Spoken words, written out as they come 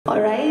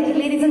Alright,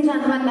 ladies and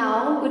gentlemen,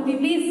 now could we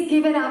please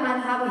give it up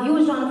and have a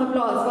huge round of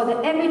applause for the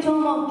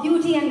epitome of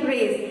beauty and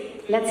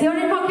grace. Let's hear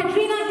it for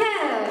Katrina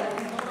Kaif.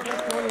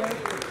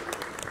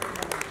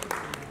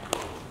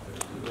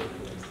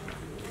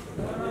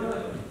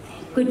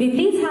 Could we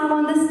please have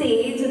on the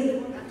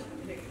stage,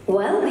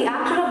 well, the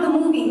actor of the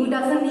movie who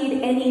doesn't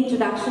need any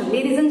introduction.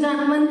 Ladies and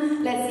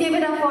gentlemen, let's give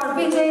it up for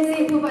Vijay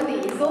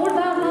Sethupathi.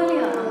 Zordar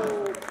Talia.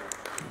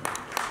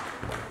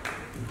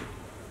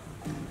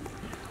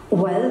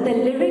 Well, the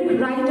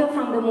lyric writer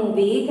from the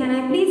movie, can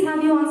I please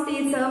have you on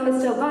stage, sir,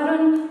 Mr.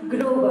 Varun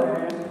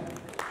Grover.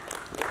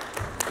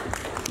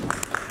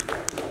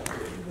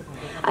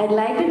 I'd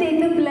like to take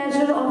the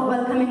pleasure of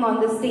welcoming on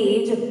the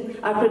stage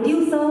our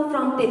producer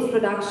from Tips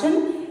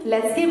Production.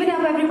 Let's give it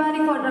up,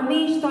 everybody, for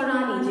Ramesh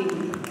Taurani ji.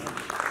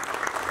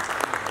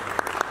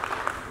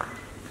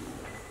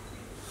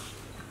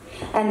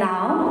 And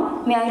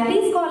now, may I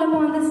please call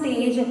upon the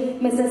stage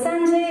Mr.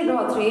 Sanjay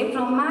Rotre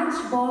from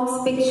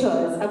Matchbox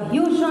Pictures. A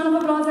huge round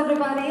of applause,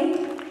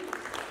 everybody.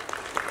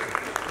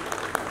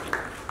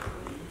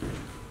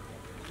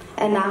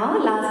 And now,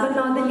 last but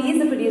not the least,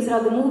 the producer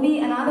of the movie,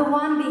 another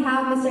one, we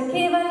have Mr.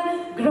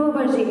 Keval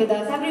Groverji with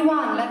us.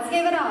 Everyone, let's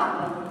give it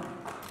up.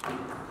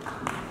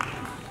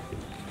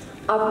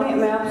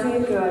 मैं आपसे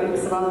एक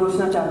सवाल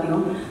पूछना चाहती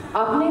हूँ.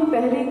 आपने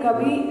पहले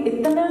कभी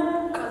इतना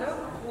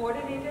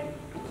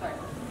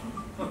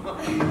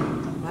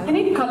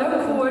color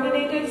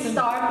coordinated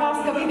star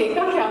cast कभी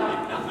देखा क्या?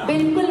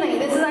 बिल्कुल नहीं.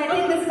 This is, I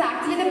think, this is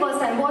actually the first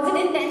time. Was it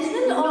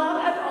intentional or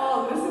not at all?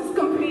 This is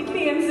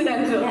completely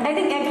incidental. I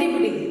think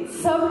everybody.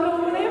 सब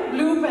लोगों ने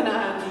blue पहना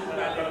है.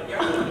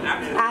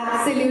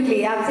 Absolutely,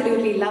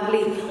 absolutely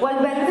lovely.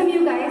 Well, welcome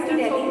you guys to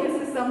Delhi. So this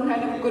is some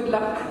kind of good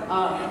luck.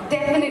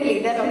 Definitely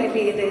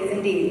it is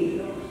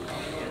indeed.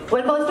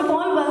 Well, first of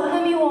all,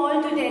 welcome you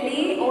all to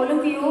Delhi, all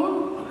of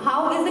you.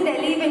 How is the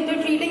Delhi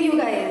winter treating you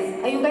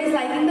guys? Are you guys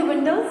liking the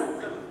winters?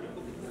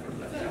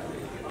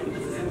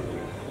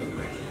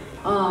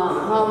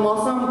 हाँ,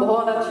 मौसम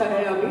बहुत अच्छा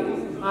है अभी.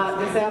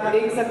 जैसे आप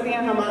देख सकते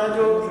हैं, हमारा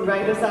जो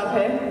राइटर साहब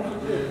है,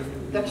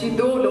 actually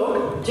दो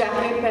लोग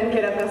जैकेट पहन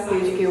के रखा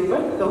स्टेज के ऊपर.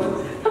 तो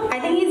I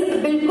think he's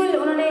बिल्कुल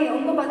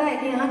उनको पता है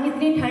कि यहाँ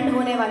कितनी ठंड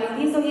होने वाली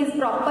थी, so he's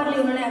properly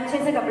उन्होंने अच्छे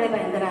से कपड़े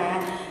पहन कर आया है.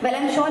 Well,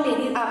 I'm sure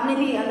ladies, आपने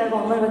भी अंदर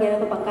बॉम्बर वगैरह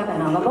तो पक्का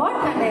पहना होगा. बहुत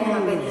ठंड है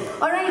यहाँ पे.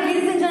 Alright,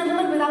 ladies and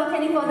gentlemen, without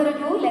any further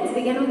ado, let's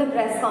begin with the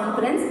press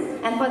conference.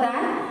 And for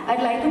that,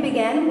 I'd like to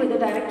begin with the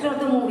director of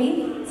the movie.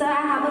 Sir,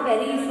 I have a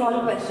very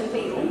small question for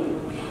you.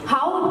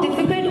 How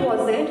difficult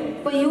was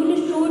it for you to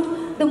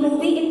shoot the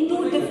movie in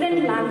two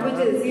different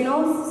languages? You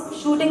know,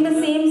 shooting the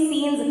same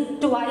scenes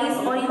twice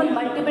or even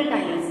multiple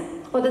times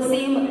for the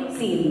same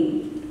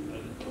scene.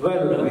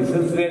 Well,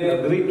 since we had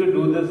agreed to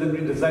do this and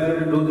we decided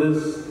to do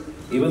this,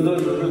 even though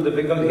it was a little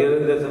difficult here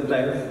and there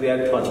sometimes, we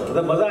had fun.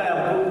 मतलब मजा आया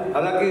हमको.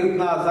 हालांकि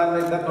इतना आसान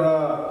नहीं था, थोड़ा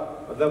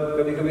मतलब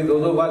कभी-कभी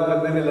दो बार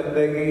करने में लगता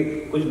है कि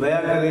कुछ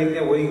नया करें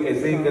क्या वही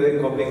ऐसे ही करें,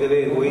 कॉपी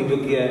करें वही जो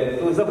किया है,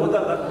 तो सब होता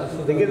था.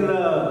 लेकिन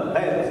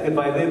है उसके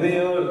फायदे भी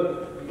और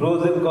प्रोज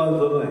एंड कॉन्स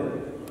दोनों हैं.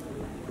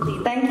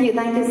 Thank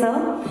you, sir.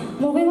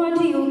 Moving on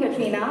to you,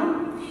 Katrina.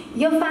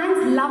 Your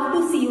fans love to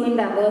see you in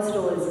diverse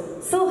roles.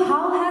 So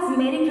how has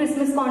Merry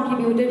Christmas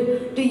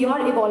contributed to your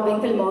evolving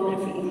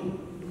filmography?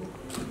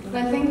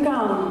 I think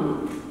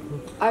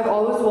I've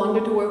always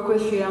wanted to work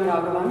with Sriram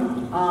Raghavan.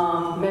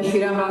 मैं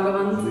Sriram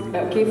Raghavan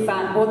की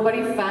बहुत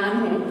बड़ी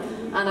fan हूँ,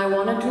 and I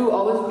wanted to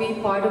always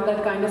be part of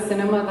that kind of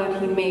cinema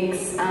that he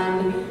makes.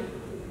 And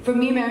for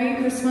me, Merry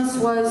Christmas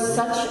was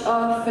such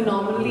a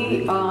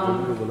phenomenally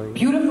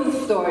beautiful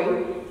story.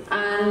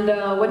 And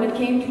when it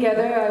came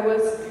together, I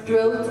was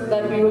thrilled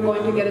that we were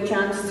going to get a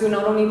chance to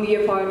not only be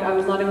a part, I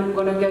was not even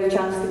going to get a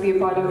chance to be a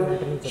part of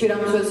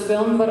Shriram's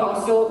film, but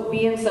also be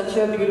in such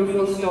a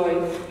beautiful story.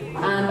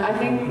 And I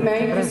think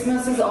Merry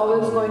Christmas is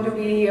always going to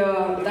be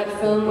that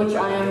film which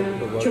I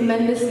am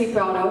tremendously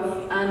proud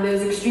of and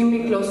is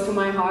extremely close to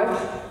my heart.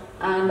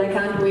 And I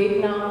can't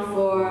wait now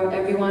for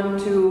everyone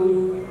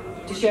to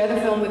share the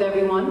film with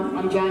everyone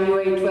on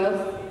January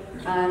 12th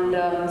and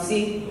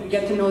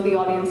get to know the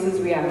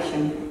audience's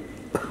reaction.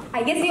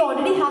 I guess we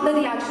already have the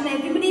reaction.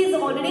 Everybody has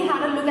already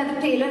had a look at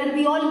the trailer and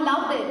we all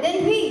loved it,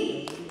 didn't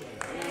we?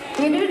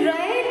 We did it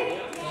right?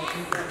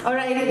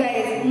 Alright, you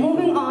guys,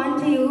 moving on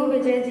to you,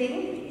 Vijay ji.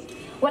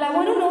 Well, I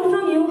want to know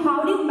from you,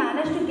 how do you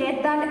manage to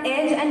get that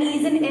edge and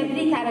ease in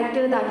every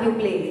character that you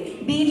play?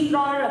 Be it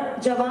for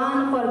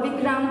Jawan, for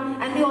Vikram,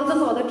 and we also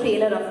saw the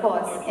trailer, of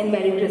course, in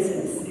Merry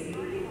Christmas.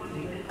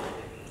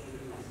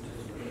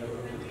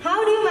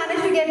 How do you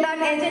manage to get that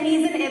edge and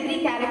ease in every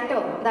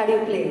character that you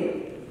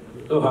play?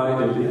 So hi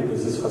Delhi,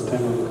 this is first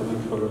time I'm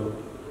coming for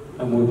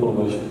a movie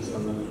promotion. So,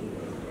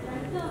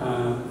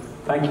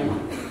 thank you.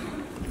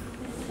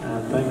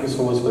 Thank you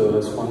so much for your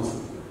response.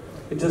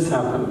 It just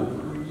happened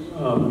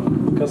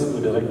because of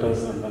the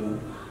directors and then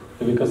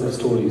because of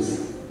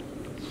stories.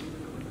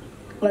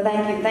 Well,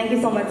 thank you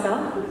so much, sir.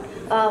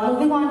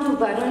 Moving on to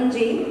Varun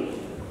ji.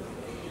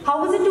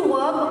 How was it to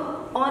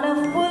work on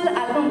a full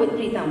album with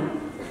Preetham?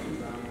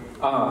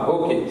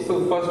 Okay,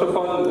 so first of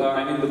all,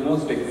 I mean, the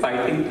most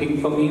exciting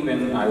thing for me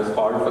when I was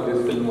called for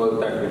this film was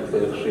that it's a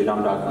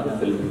Sriram Raghavan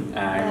film,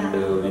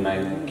 and when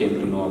I came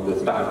to know of the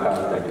star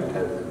cast, that it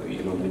has,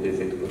 you know, Vijay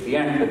Sethupathi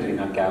and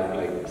Katrina Kaif,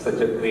 like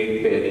such a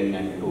great pairing,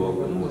 and two of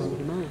the most,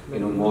 you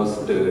know,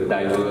 most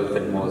diverse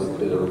and most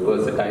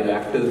versatile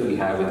actors we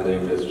have in the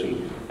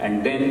industry.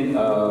 And then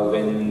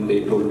when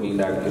they told me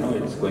that, you know,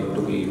 it's going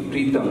to be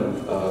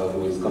Preetham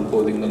who is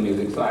composing the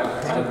music, so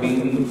I've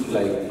been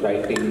like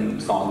writing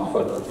songs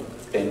for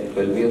 10,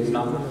 12 years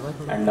now,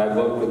 and I've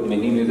worked with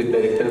many music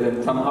directors,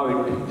 and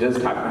somehow it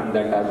just happened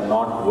that I've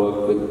not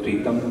worked with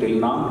Preetham till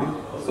now.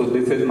 So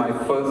this is my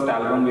first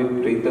album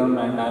with Preetham,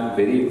 and I'm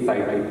very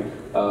excited.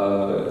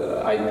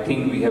 I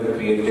think we have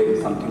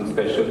created something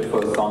special.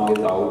 First song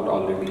is out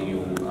already.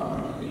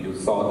 You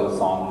saw the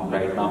song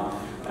right now.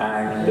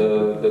 And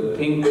the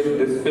thing with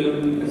this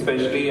film,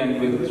 especially,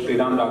 and with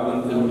Sriram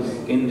Raghavan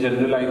films in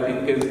general, I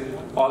think is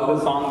all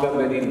the songs are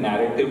very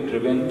narrative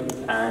driven,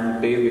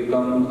 and they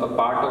become a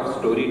part of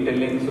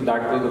storytelling. So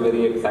that was a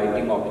very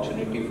exciting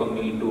opportunity for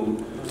me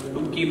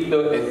to keep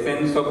the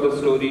essence of the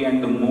story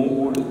and the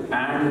mood,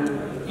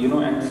 and you know,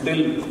 and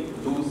still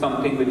do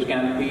something which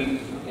can be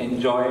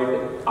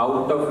enjoyed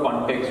out of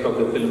context of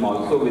the film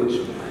also,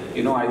 which,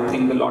 you know, I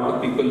think a lot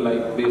of people,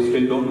 like, they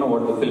still don't know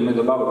what the film is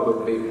about,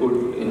 but they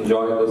could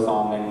enjoy the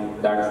song,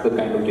 and that's the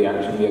kind of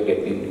reaction we are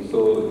getting.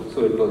 So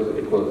it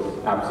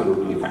was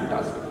absolutely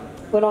fantastic.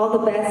 Well, all the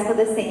best for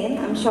the same.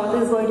 I'm sure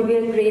this is going to be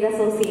a great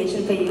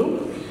association for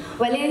you.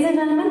 Well, ladies and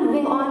gentlemen,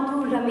 moving on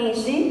to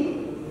Ramesh ji.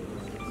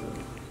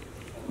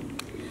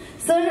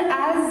 Sir,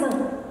 as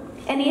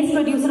an ace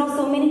producer of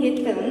so many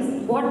hit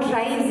films, what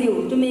drives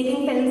you to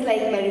making films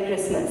like Merry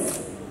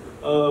Christmas?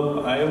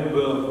 I am,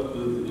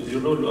 this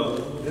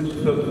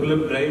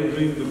film drives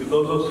me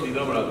because of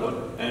Sriram Raghavan,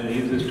 and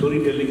his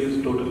storytelling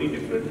is totally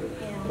different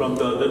from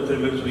the other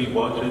thrillers we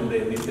watch in the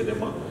Hindi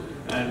cinema.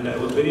 And I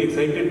was very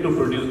excited to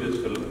produce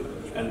this film.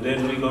 And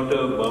then we got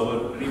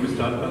our dream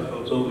star cast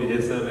also,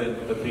 Vijay sir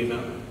and Katrina.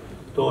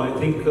 So I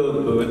think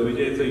when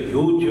Vijay is a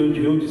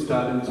huge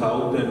star in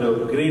South and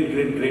a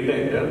great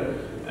actor,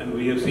 and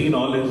we have seen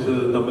all his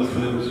Tamil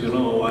films, you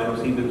know, I have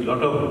seen a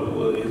lot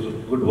of his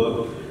good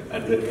work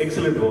and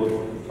excellent work.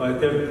 So I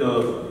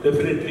thought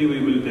definitely we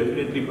will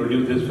definitely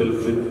produce this film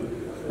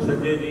with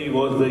Sanjay ji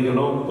was the, you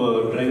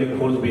know, driving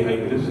force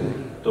behind this.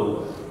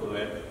 So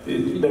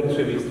that's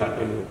where we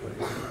started.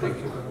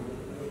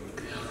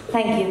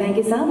 Thank you. Thank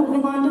you, sir.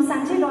 Moving on to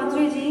Sanjay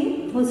Rautri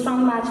ji, who's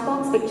from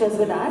Matchbox Pictures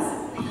with us.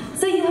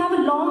 So you have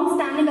a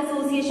long-standing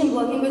association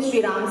working with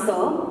Sriram,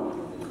 sir.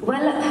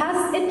 Well,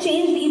 has it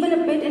changed even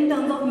a bit in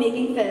terms of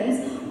making films?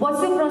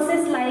 What's your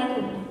process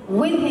like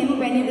with him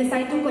when you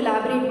decide to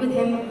collaborate with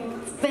him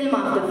film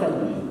after film?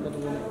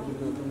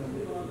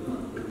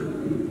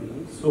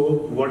 So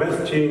what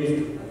has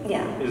changed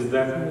is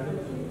that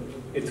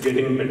it's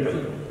getting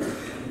better.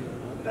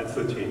 That's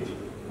the change.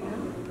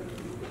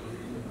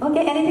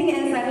 Okay, anything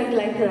else that you'd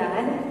like to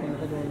add?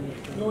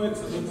 No, it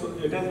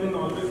has been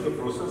always the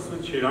process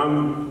with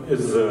Sriram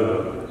is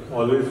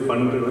always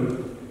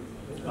fun-driven.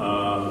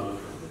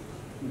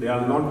 They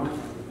are not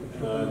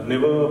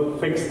never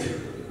fixed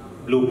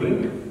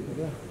blueprint.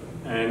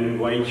 And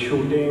while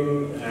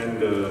shooting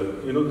and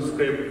you know, the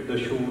script, the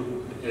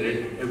shoot,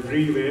 edit,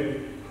 everywhere,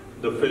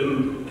 the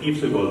film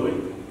keeps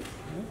evolving.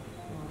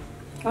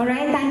 All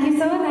right, thank you,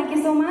 sir. Thank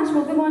you so much.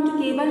 Moving on to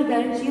Keval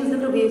Garg, who is the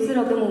producer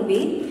of the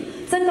movie.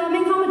 So,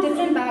 coming from a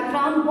different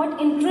background,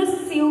 what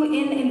interests you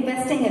in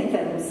investing in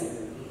films?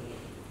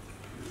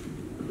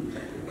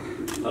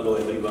 Hello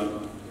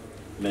everyone.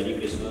 Merry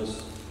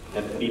Christmas.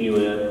 Happy New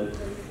Year.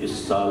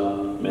 इस साल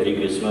Merry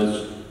Christmas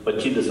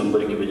 25 दिसंबर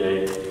की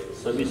बजाय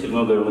सभी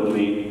सिनेमाघरों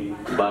में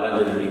 12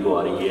 जनवरी को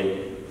आ रही है,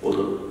 और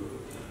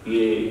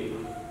ये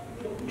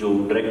जो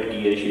डायरेक्ट की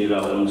है श्री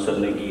राघवन सर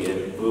ने की है,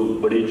 वो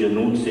बड़े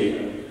जुनून से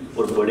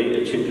और बड़े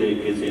अच्छे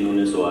तरीके से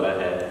इन्होंने सवारा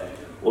है,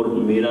 और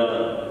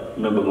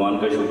मैं भगवान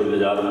का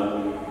शुक्रगुजार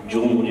हूँ जो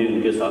मुझे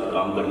उनके साथ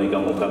काम करने का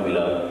मौका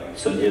मिला।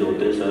 संजय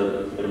रोत्रे सर,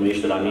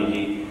 रमेश रानी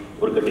जी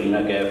और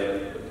कटरीना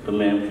कैफ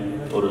मैम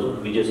और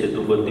विजय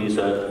सेतुपति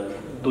सर,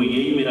 तो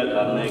यही मेरा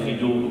कारण है कि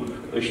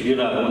जो श्री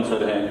राघवन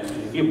सर हैं,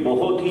 ये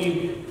बहुत ही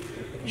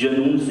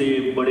जुनून से,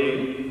 बड़े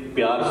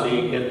प्यार से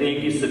कहते हैं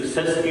कि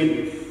सक्सेस के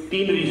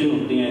 3 रीजन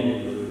होते हैं: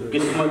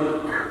 किस्मत,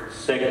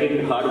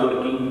 second hard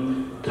working,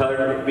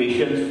 third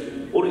patience,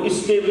 और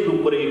इसके भी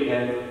ऊपर एक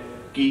है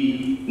कि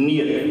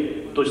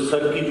नियत। तो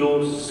सर की जो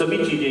सभी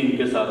चीज़ें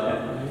इनके साथ हैं,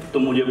 तो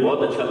मुझे बहुत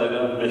अच्छा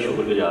लगा। मैं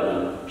शुक्रगुजार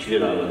हूँ श्री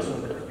राघवन सर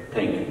का।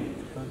 Thank you.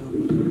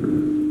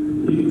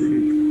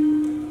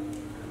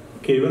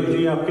 केवल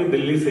जी आपके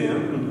दिल्ली से हैं,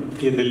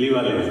 ये दिल्ली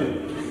वाले हैं।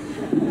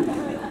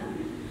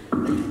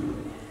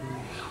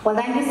 Well,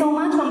 thank you so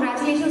much.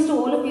 Congratulations to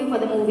all of you for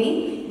the movie.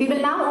 We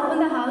will now open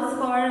the house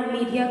for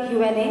media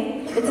Q&A.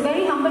 It's a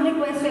very humble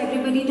request to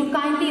everybody to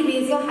kindly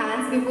raise your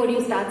hands before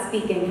you start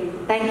speaking.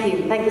 Thank you.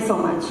 Thank you so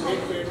much.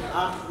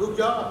 आप रुक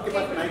जाओ, आपके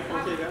पास mic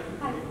पहुंचेगा।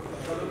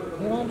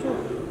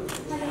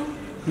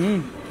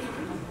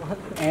 Hello,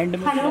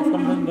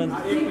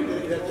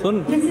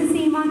 this is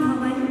Seema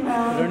Dhawan.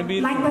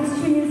 My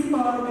question is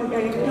for the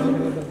director,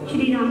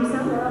 Shri Ram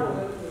sir.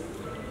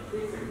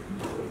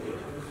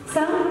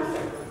 Sir,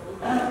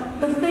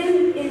 the film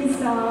is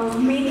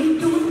made in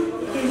two,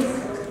 is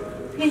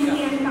Hindi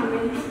and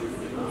Tamil.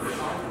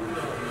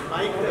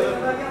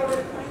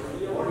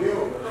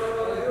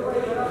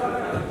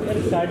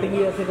 Starting ही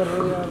ऐसे कर रहे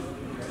हो यार.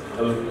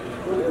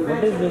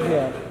 व्हाट इज दिस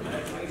यार?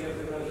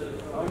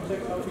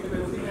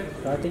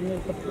 स्टार्टिंग में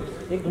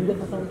एक घंटे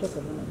का साउंड चेक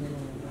करना.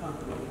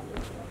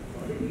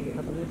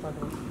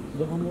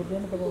 जब हम होते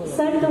हैं ना तब.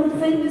 Sir, the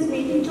film is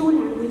made in two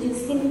languages,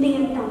 Hindi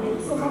and Tamil.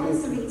 So what is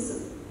the reason?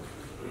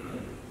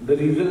 The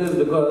reason is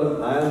because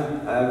I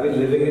have been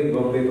living in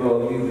Bombay for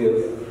all these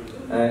years,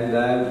 and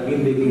I have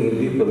been making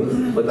Hindi films,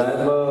 but I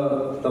am a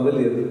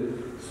Tamilian.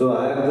 So I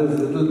have this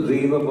little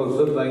dream of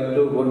also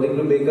wanting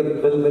to make a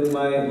film in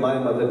my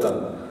mother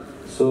tongue.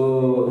 So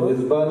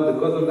this bar,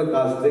 because of the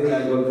casting,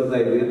 I got this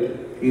idea.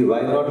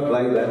 Why not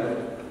try that?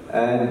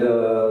 And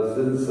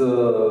since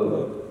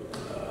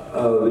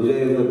Vijay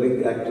is a big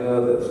actor,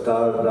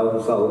 star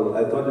down south,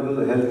 I thought it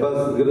will help us,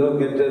 get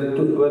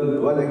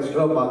one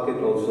extra market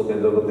also,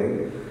 kind of a thing.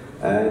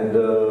 And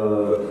the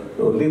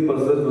only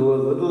person who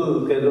was a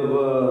little kind of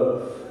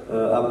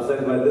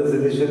upset by this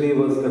initially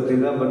was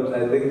Katrina, but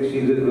I think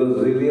was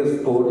really a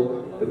sport,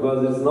 because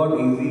it's not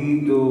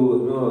easy to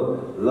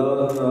learn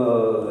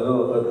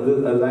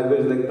a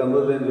language like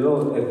Tamil and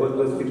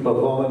effortlessly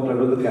perform in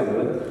front of the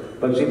camera.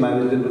 But she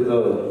managed it with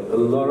a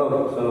lot of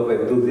sort of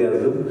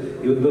enthusiasm,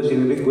 even though she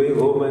will be going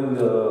home and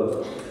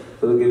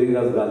sort of giving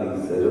us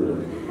galis. I don't know.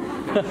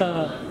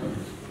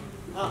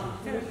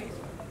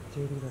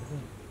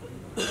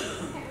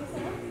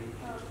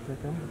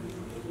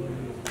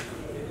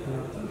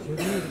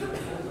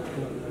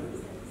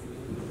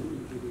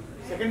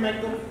 Second match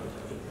तो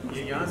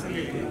ये यहाँ से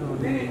ले लीजिए.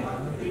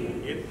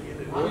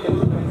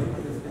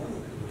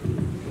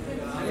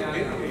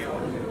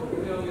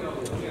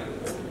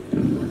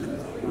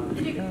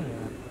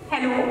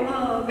 Hello,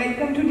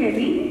 welcome to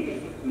Delhi.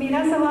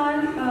 मेरा सवाल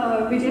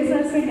विजय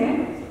sir से है.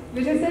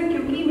 विजय सर,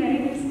 क्योंकि मैरी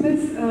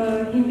क्रिसमस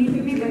हिंदी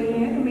में भी बनी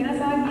है, तो मेरा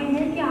सवाल ये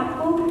है कि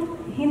आपको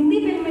हिंदी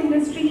फिल्म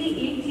इंडस्ट्री की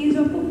एक चीज़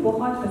जो आपको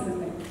बहुत पसंद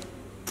है.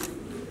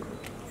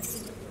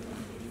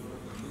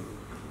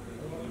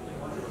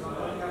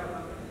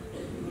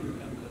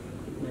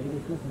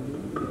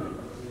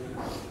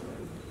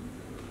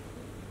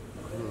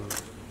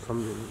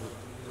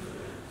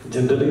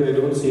 Generally, I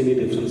don't see any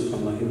difference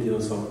from Hindi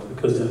or South,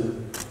 because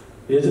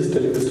we are just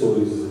telling the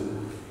stories.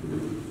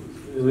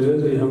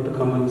 Whereas we have to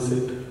come and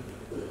sit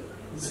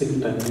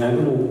same time.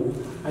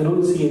 I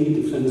don't see any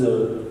difference or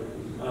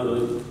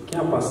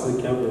क्या पास है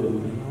क्या बोलूँ.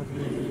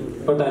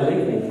 But I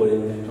like Mumbai.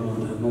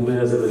 Mumbai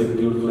has a very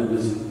beautiful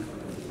energy.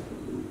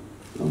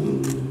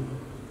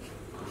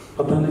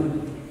 पता नहीं,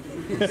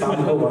 शाम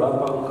को वड़ा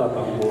पाव खाता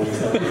हूँ बहुत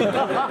सारा.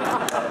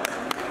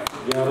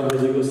 11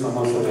 बजे को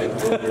समोसा खाता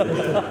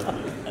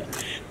हूँ.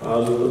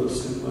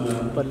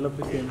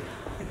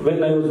 When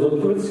I was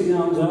working with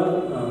Sriram Jha,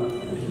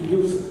 he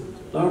gives a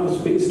lot of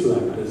space to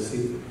actors.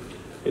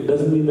 It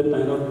doesn't mean that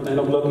 9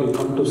 o'clock you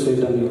come to set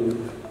and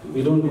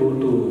we don't go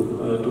to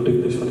take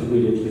the shot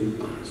immediately.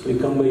 So we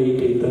come by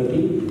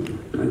 8:30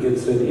 and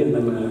gets ready, and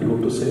then go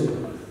to set,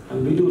 and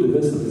we do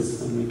rehearsals,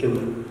 and we can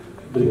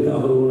bring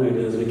our own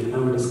ideas. We can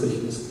have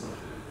discussions.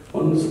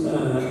 Once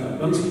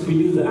he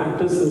feels the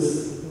actors is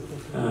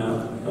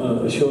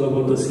sure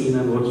about the scene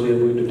and what they are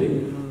going to take,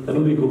 then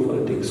we go for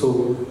a take. So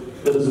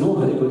there is no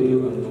hurry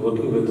when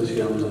working with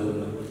Sriram Jha.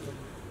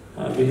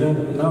 We have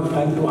enough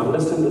time to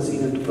understand the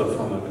scene and to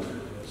perform it.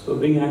 So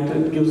being actor,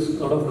 it gives a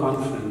lot of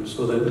confidence,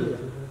 so that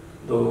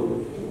the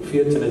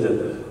fear chale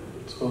jata hai.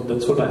 So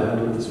that's what I had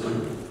with this one.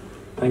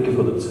 Thank you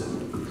for that, sir.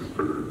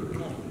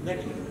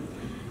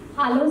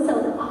 Hello, sir.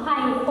 Hi,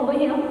 over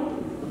here.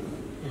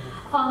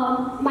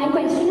 My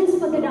question is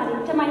for the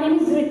director. My name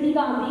is Ritti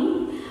Gandhi.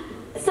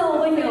 So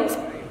over here.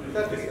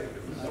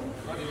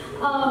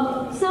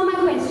 So my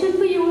question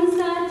for you is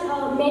that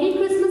Merry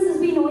Christmas, as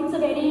we know, it's a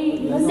very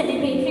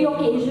celebratory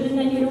occasion,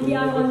 and we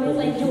are always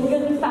like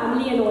jovial with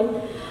family and all.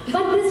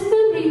 But this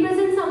film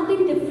represents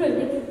something different.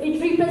 It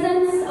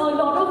represents a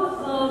lot of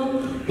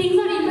things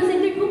are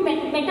represented through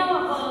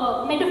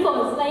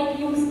metaphors. Like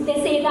they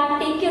say that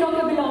take care of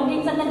your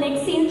belongings, and the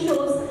next scene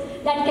shows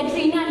that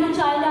Katrina and the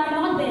child are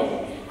not there.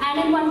 And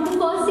in the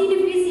first scene,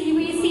 if we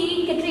see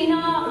Katrina,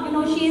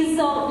 she's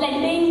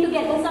blending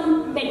together some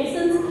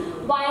medicines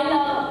while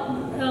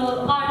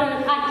our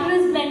actor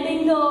is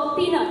blending the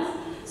peanuts.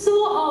 So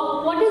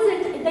what is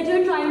it that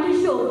you're trying to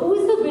show? Who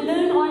is the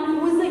villain or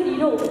who is the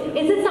hero?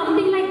 Is it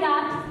something like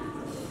that?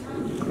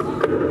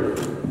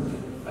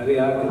 अरे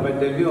यार, if I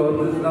tell you all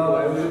this now,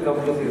 why will you come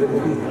to see the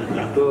movie?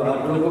 तो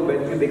आप लोगों को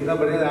बैठ के देखना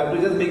पड़ेगा. I have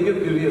to just make you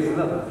curious,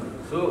 ना?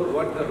 So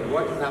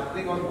what is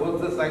happening on both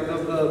the sides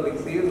of the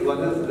mixie is,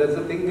 one is there's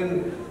a thing in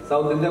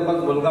South India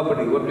called mulga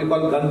padi, what we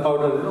call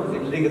gunpowder.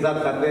 Idli के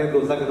साथ खाते हैं,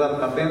 डोसा के साथ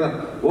खाते हैं ना,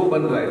 वो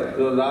बन रहा है.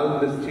 तो लाल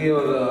मिर्ची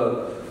और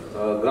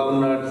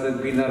ground nuts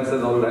and peanuts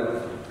and all that.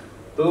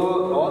 So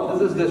all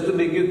this is just to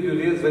make you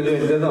curious when you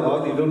enter the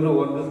hall. You don't know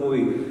what this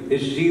movie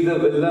is. She the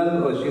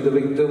villain or she the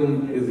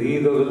victim? Is he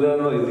the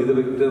villain or is he the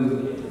victim?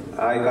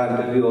 I can't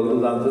tell you all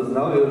those answers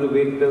now. You have to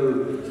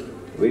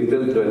wait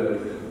till 12.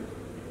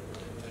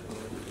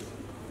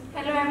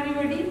 Hello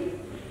everybody.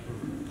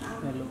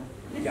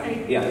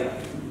 Yeah.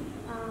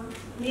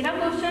 मेरा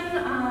question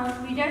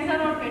विजय sir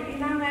और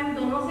Katrina ma'am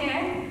दोनों से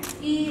है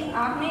कि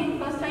आपने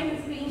first time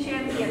screen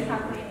share किया था,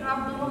 तो आप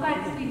दोनों का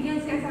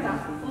एक्सपीरियंस कैसा रहा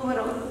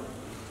ओवरऑल?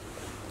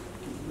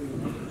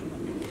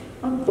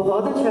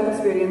 बहुत अच्छा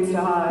एक्सपीरियंस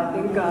रहा. I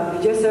think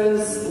Vijay sir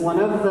is one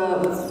of the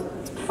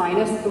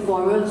finest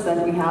performers that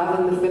we have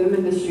in the film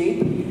industry,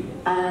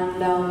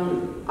 and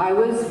I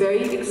was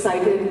very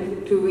excited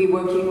to be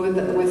working with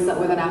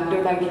an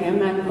actor like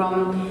him. And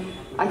from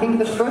I think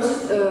the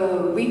first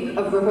week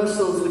of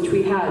rehearsals which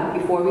we had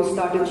before we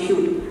started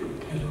shoot,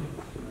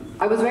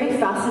 I was very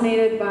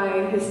fascinated by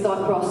his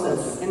thought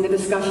process in the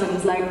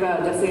discussions. Like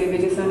jaise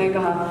Vijay sir ne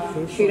kaha,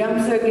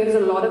 Sriram sir gives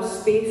a lot of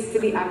space to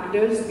the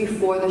actors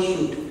before the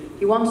shoot.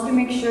 He wants to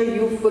make sure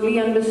you fully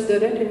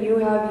understood it and you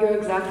have your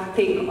exact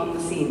take on the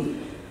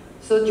scene.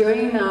 So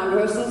during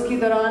rehearsals ki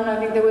daran, I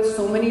think there were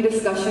so many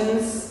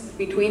discussions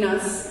between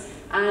us,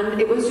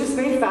 and it was just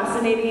very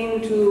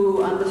fascinating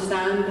to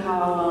understand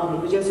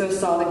how Vijay sir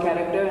saw the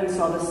character and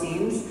saw the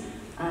scenes.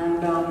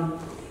 And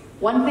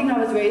one thing I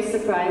was very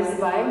surprised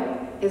by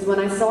is when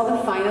I saw the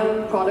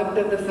final product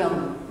of the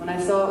film, when I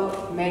saw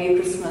Merry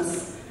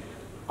Christmas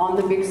on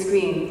the big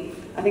screen.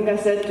 I think I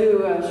said to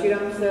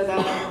Sriram sir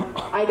that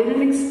I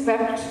didn't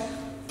expect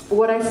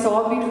what I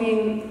saw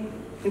between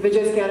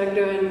Vijay's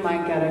character and my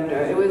character.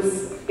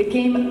 It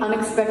came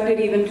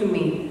unexpected even to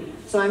me.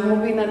 So I'm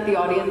hoping that the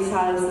audience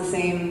has the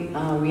same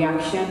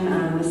reaction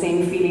and the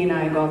same feeling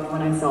I got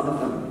when I saw the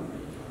film.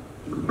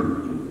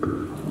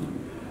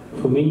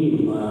 For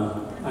me,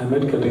 I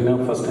met Katrina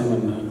first time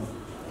in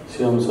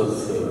Sriram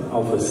sir's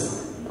office.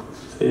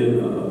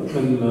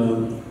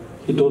 When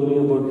he told me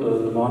about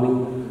the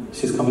morning,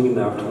 she's coming in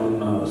the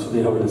afternoon, so we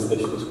have a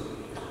discussion.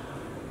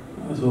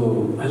 So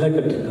I like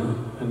Katrina,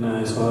 and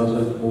I saw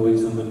her at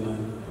movies, and then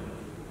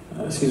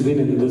she's been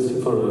in the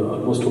industry for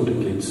almost 2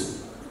 decades.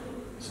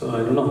 So I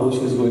don't know how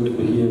she's going to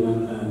behave,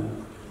 and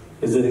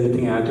is there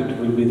anything attitude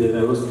will be there.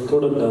 I was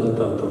told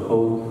how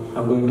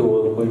I'm going to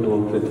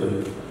work with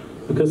her.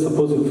 Because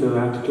suppose if your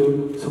actor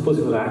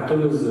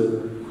is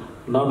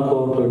not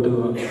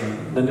cooperative,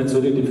 then it's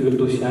very difficult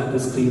to share the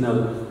screen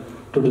or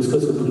to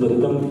discuss with them. The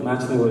rhythm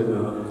match nahi hoega.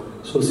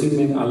 So scene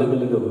mein alag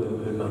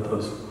hoega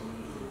thos.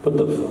 But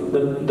the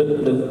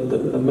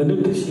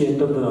minute she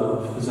entered the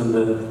office and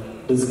the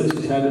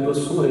discussion she had, it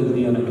was so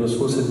healthy and it was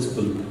so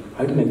sensible.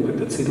 I didn't expect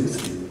that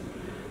seriously.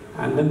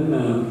 And then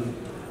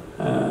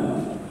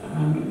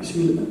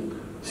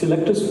she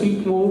liked to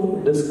speak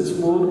more, discuss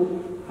more,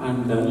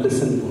 and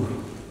listen more.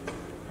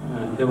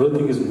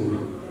 Everything is more.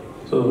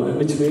 So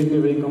which made me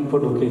very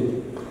comfort.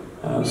 Okay.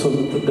 So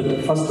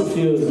the first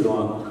fear is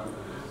gone.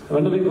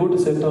 Whenever we go to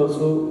set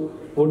also,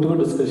 whatever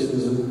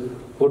discussions,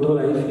 whatever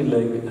I feel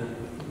like,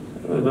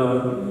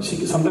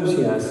 sometimes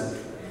she asks,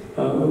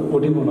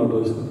 what do you want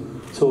to do?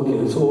 So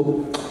okay,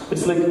 so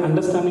it's like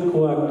understanding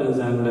co-actors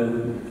and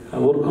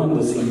work on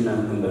the scene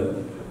and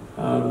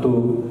to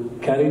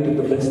carry it in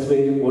the best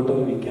way,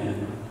 whatever we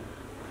can.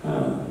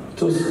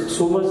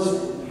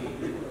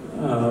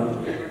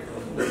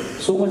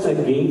 So much I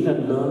gained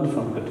and learned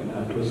from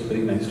Katrina. It was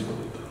very nice to work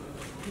with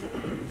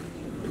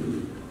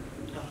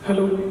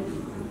her.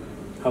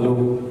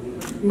 Hello.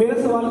 मेरा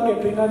सवाल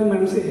Katrina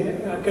ma'am से है.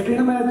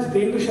 कैटरीना, मैं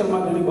जितेंद्र शर्मा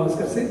दिल्ली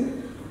भास्कर से.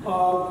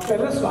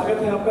 पहला स्वागत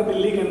है आपका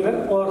दिल्ली के अंदर.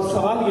 और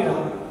सवाल ये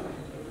रहा,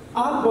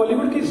 आप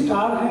बॉलीवुड की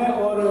स्टार हैं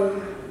और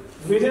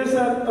विजय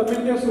सर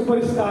तमिल के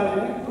सुपरस्टार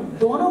हैं, तो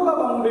दोनों का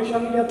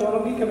फाउंडेशन या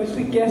दोनों की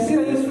केमिस्ट्री कैसी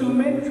रही इस फिल्म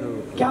में?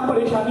 क्या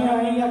परेशानियां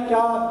आई या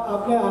क्या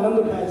आपने आनंद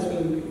उठाया इस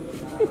फिल्म में?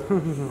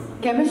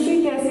 केमिस्ट्री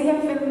कैसी है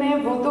फिल्म में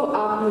वो तो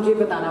आप मुझे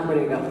बताना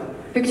पड़ेगा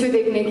पिक्चर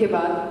देखने के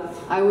बाद.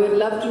 I would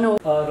love to know.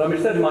 Ramesh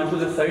sir, Himanshu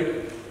this side.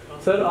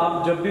 Sir,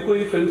 आप जब भी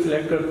कोई फिल्म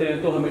सिलेक्ट करते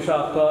हैं तो हमेशा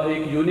आपका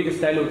एक यूनिक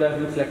स्टाइल होता है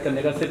फिल्म सिलेक्ट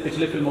करने का. सिर्फ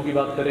पिछले फिल्मों की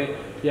बात करें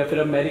या फिर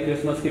अब मैरी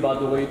क्रिसमस की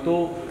बात हो गई, तो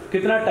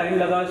कितना टाइम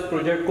लगा इस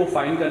प्रोजेक्ट को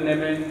फाइंड करने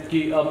में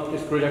कि अब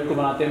इस प्रोजेक्ट को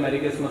बनाते हैं मैरी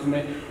क्रिसमस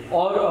में?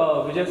 और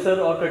विजय सर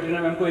और कैटरीना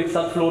मैम को एक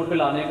साथ फ्लोर पे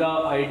लाने का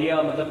आइडिया,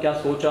 मतलब क्या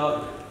सोचा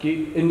कि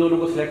इन दोनों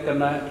को सिलेक्ट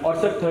करना है? और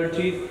सर थर्ड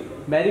चीज़,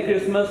 मैरी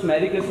क्रिसमस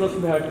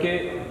में हट के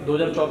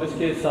 2024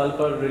 के इस साल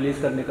पर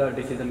रिलीज़ करने का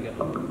डिसीजन क्या?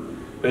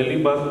 पहली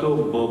बात तो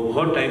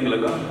बहुत टाइम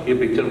लगा ये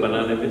पिक्चर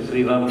बनाने में.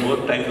 श्रीराम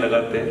बहुत टाइम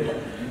लगाते हैं.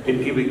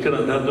 इनकी पिक्चर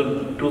अंधा तो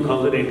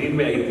 2018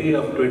 में आई थी,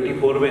 अब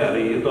 24 में आ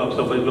रही है, तो आप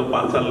समझ लो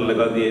 5 साल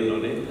लगा दिए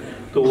इन्होंने.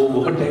 तो वो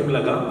बहुत टाइम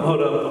लगा.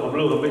 और हम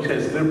लोग हमेशा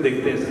स्क्रिप्ट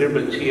देखते हैं, स्क्रिप्ट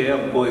अच्छी है,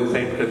 हमको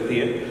एक्साइट करती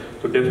है,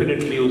 तो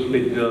डेफिनेटली उस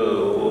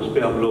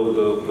पर हम लोग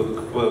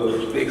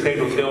एक्साइट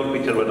होते हैं और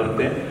पिक्चर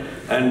बनाते हैं.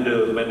 एंड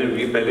मैंने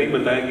पहले ही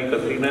बताया कि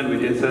कटरीना एंड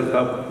विजय सर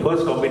का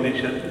फर्स्ट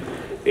कॉम्बिनेशन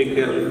एक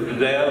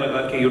नया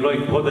लगा कि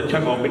एक बहुत अच्छा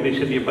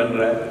कॉम्बिनेशन ये बन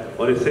रहा है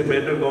और इससे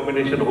बेहतर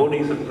कॉम्बिनेशन हो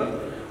नहीं सकता.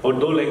 और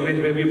 2 लैंग्वेज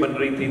में भी बन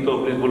रही थी, तो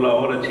हमने बोला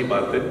और अच्छी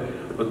बात है.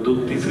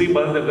 तीसरी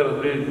बात, अगर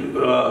हमने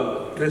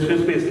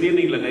क्रिसमस पे इसलिए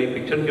नहीं लगाई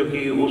पिक्चर क्योंकि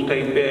उस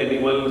टाइम पे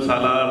एनिमल,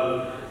 सालार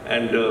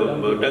एंड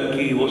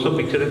डंकी वो सब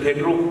पिक्चर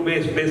थिएटरों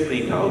में स्पेस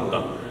नहीं था उतना,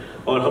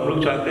 और हम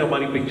लोग चाहते हैं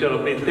हमारी पिक्चर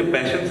हमने इतने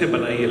पैशन से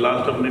बनाई है,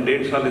 लास्ट हमने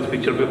 1.5 साल इस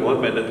पिक्चर पे बहुत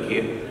मेहनत की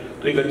है,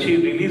 तो एक अच्छी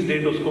रिलीज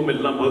डेट उसको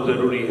मिलना बहुत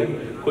ज़रूरी है।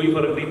 कोई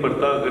फ़र्क नहीं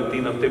पड़ता अगर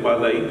 3 हफ्ते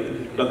बाद आई,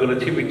 तो अगर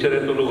अच्छी पिक्चर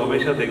है तो लोग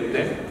हमेशा देखते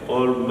हैं,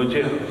 और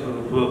मुझे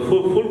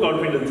फुल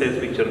कॉन्फिडेंस है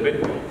इस पिक्चर पे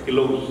कि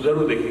लोग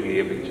ज़रूर देखेंगे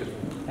ये पिक्चर।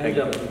 थैंक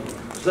यू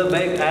सर, मैं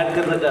एक ऐड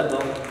करना चाहता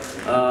हूँ।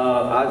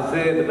 आज से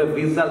मतलब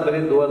 20 साल पहले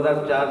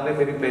 2004 में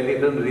मेरी पहली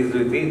फिल्म रिलीज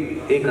हुई थी,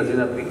 एक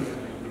हसीना थी,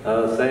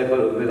 सैफ और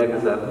उर्मिला के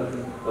साथ,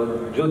 और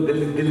जो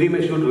दिल्ली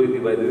में शूट हुई थी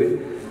बाय द वे।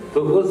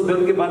 तो उस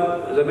फिल्म के बाद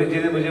रमेश जी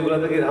ने मुझे बोला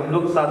था कि हम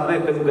लोग साथ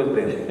में फिल्म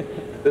करते हैं,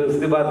 फिर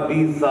उसके बाद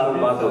 20 साल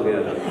बाद हो गया।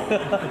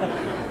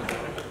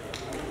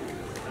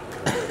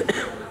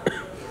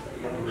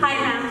 Hi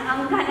ma'am,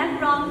 I'm Kanak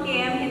from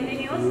KM Hindi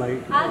news.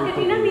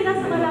 Katrina, मेरा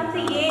सवाल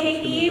आपसे ये है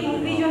कि ये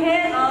मूवी जो है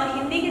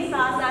हिंदी के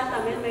साथ साथ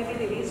तमिल में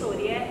भी रिलीज हो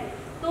रही है,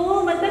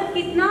 तो मतलब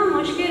कितना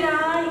मुश्किल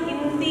रहा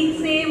हिंदी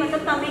से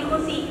मतलब तमिल को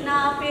सीखना,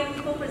 फिर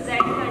उसको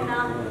प्रेजेंट करना,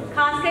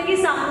 खास करके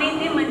सामने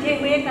थे मंझे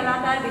हुए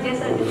कलाकार विजय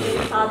सर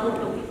जिनके साथ हो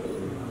लोग।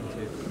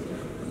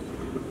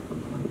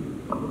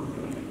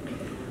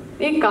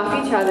 It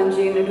काफ़ी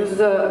challenging. It was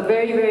a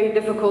very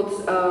difficult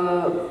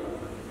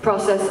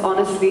process,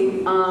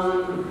 honestly,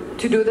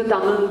 to do the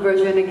Tamil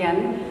version again.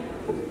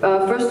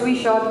 First we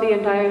shot the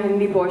entire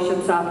Hindi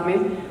portion साथ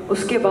में,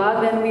 उसके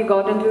बाद then we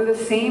got into the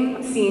same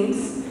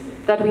scenes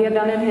that we had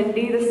done in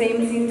Hindi, the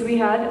same scenes we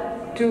had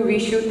to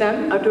reshoot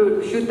them, or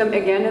to shoot them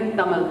again in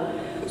Tamil.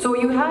 So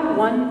you had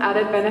one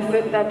added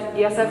benefit that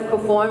yes, I've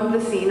performed the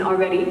scene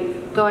already,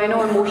 so I know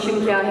emotion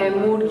क्या है,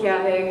 mood क्या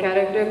है,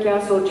 character क्या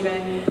सोच रहे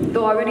हैं,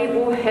 तो already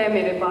वो है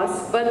मेरे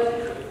पास. But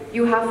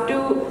you have to,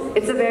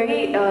 it's a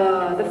very,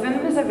 the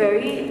film is a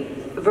very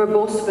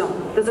verbose film.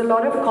 There's a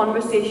lot of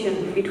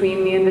conversation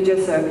between me and Vijay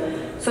sir.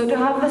 So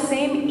to have the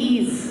same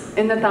ease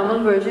in the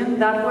Tamil version,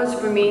 that was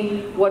for me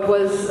what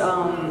was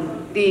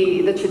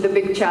the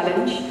big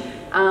challenge.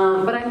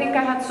 But I think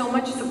I had so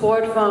much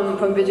support from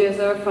Vijay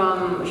sir,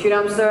 from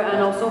Shriram sir,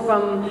 and also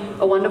from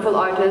a wonderful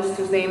artist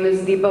whose name is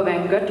Deepa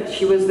Venkat.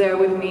 She was there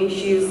with me.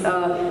 She's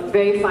a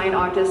very fine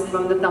artist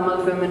from the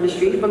Tamil film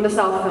industry, from the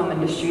South film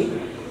industry.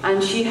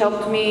 And she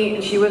helped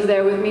me, she was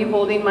there with me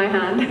holding my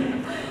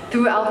hand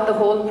throughout the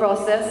whole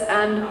process.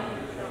 And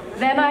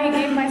then I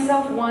gave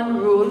myself one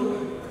rule,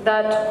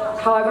 that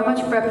however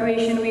much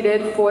preparation we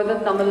did for the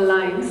Tamil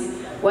lines,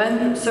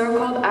 when sir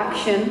called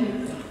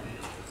action,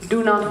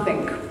 do not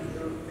think.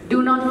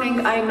 Do not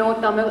think, I know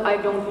Tamil, I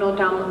don't know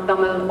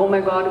Tamil, oh my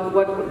God,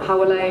 how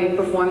will I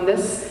perform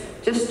this?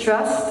 Just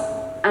trust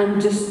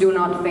and just do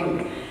not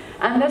think.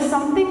 And there's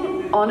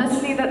something,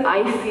 honestly, that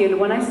I feel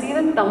when I see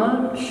the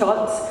Tamil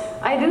shots,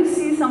 I do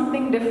see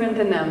something different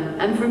in them.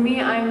 And for me,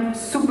 I'm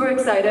super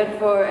excited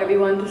for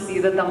everyone to see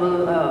the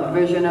Tamil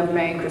version of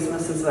Merry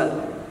Christmas as well.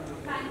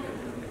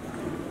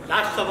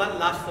 Last सवाल.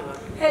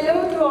 Hello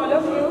to all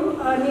of you.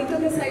 Neetu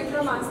this side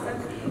from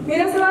Astak.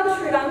 मेरा सवाल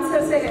Shriram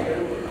sir से है.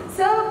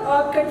 Sir,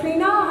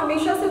 Katrina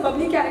हमेशा से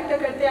Babli character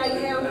करते आई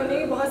हैं,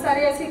 उन्होंने बहुत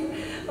सारे ऐसे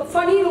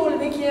फनी रोल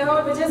भी किए हैं,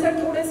 और विजय सर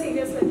थोड़े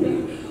सीरियस लगते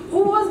हैं.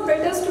 Who was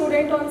better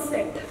student on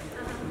set?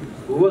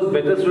 Who was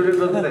better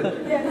student on set?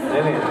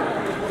 नहीं,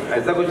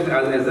 ऐसा कुछ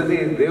ऐसा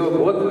नहीं. They were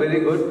both very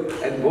good,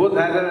 and both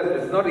had a.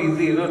 It's not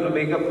easy, you know, to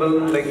make a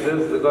film like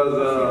this because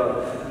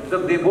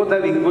they both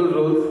have equal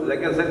roles.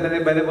 Like I said, मैंने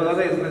पहले बोला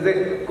था इसमें से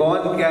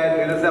कौन क्या है,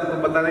 ट्रेलर से आपको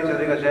पता नहीं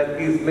चलेगा शायद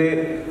कि इसमें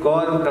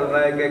कौन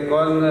खलनायक है,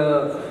 कौन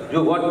जो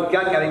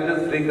क्या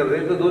कैरेक्टर्स प्ले कर रहे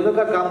हैं. तो दोनों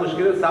का काम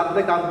मुश्किल है, साथ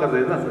में काम कर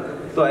रहे हैं ना.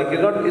 तो आई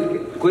कैन नॉट,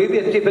 कोई भी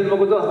अच्छी फिल्म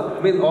को तो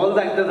I mean all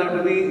the actors have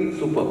to be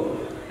super.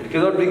 It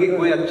can not be कि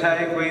कोई अच्छा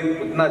है कोई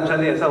उतना अच्छा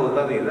नहीं, ऐसा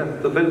होता नहीं है ना,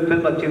 तो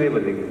फिल्म अच्छी नहीं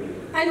बनेगी.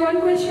 And one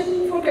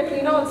question for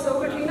Katrina also.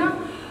 Katrina,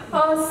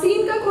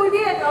 scene का कोई भी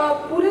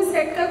पूरे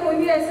सेट का कोई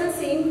भी ऐसा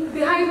सीन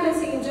बिहाइंड द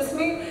सीन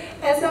जिसमें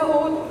ऐसा हो,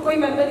 कोई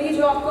मेमोरी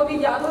जो आपको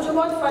भी याद हो, जो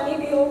बहुत फनी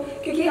भी हो,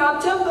 क्योंकि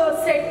आप जब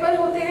सेट पर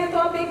होते हैं तो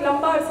आप एक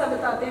लंबा अरसा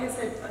बताते हैं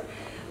सेट पर,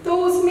 तो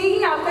उसमें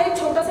ही आपका एक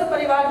छोटा सा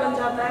परिवार बन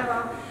जाता है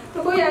वहाँ.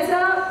 तो कोई ऐसा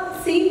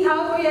सीन था,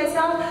 कोई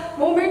ऐसा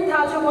मोमेंट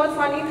था जो बहुत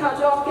फनी था,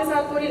 जो आपके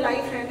साथ पूरी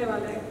लाइफ रहने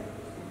वाला है?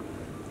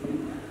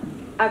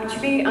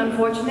 Actually,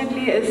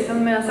 unfortunately, इस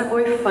फिल्म में ऐसा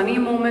कोई funny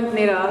moment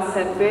नहीं रहा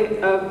सेट पे,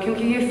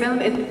 क्योंकि ये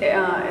फिल्म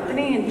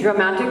इतनी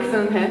dramatic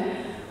फिल्म है,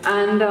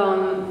 and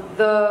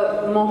the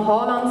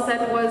माहौल on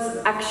set was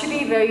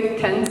actually very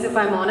tense, if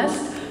I'm honest.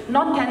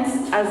 Not tense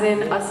as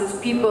in us as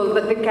people,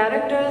 but the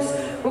characters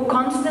were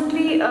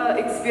constantly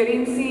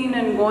experiencing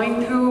and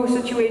going through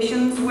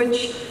situations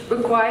which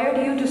required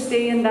you to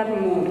stay in that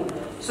mood.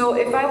 So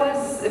if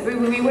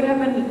we would have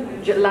been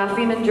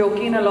laughing and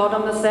joking a lot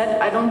on the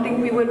set, I don't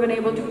think we would have been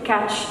able to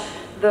catch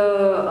the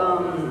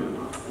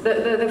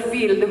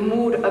feel, the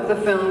mood of the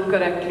film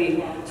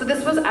correctly. So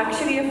this was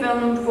actually a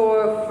film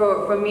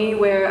for me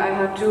where I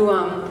had to,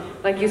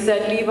 like you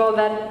said, leave all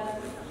that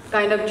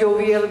kind of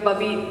jovial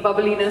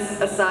bubbliness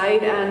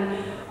aside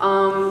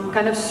and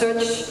kind of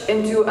search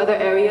into other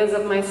areas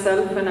of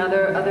myself and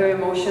other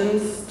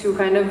emotions to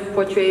kind of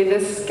portray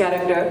this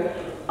character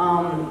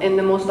in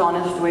the most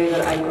honest way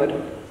that I could.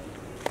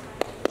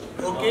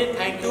 Okay,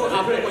 thank you.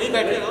 आप लोग वहीं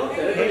बैठे रहो।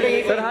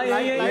 Sir हाँ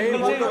यही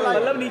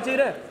मतलब नीचे ही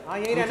रहे। हाँ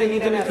यही रहने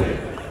नीचे।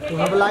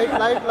 अब light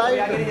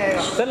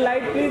sir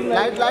light please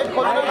light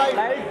खोलो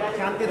लाइट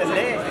शांति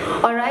से।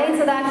 All right,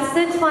 so that's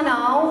it for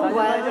now.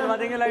 Well,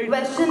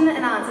 question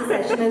and answer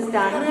session is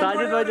done.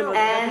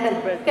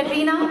 And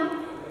Katrina,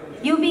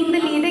 you being the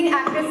leading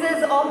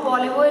actresses of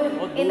Bollywood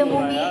in the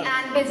movie,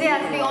 and Vijay,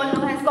 as we all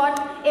know, has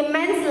got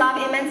immense love,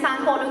 immense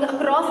fan following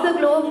across the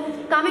globe,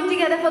 coming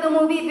together for the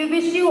movie. We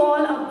wish you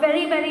all a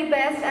very, very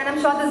best, and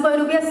I'm sure this is going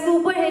to be a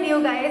super hit, you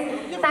guys.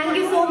 Thank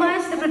you so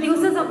much. The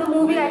producers of the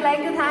movie, I'd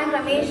like to thank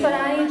Ramesh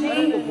Sharani ji,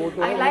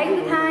 I'd like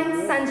to thank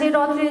Sanjay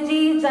Rautri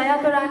ji, Jaya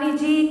Turani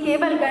ji,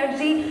 Keval Garg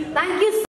ji. Thank you so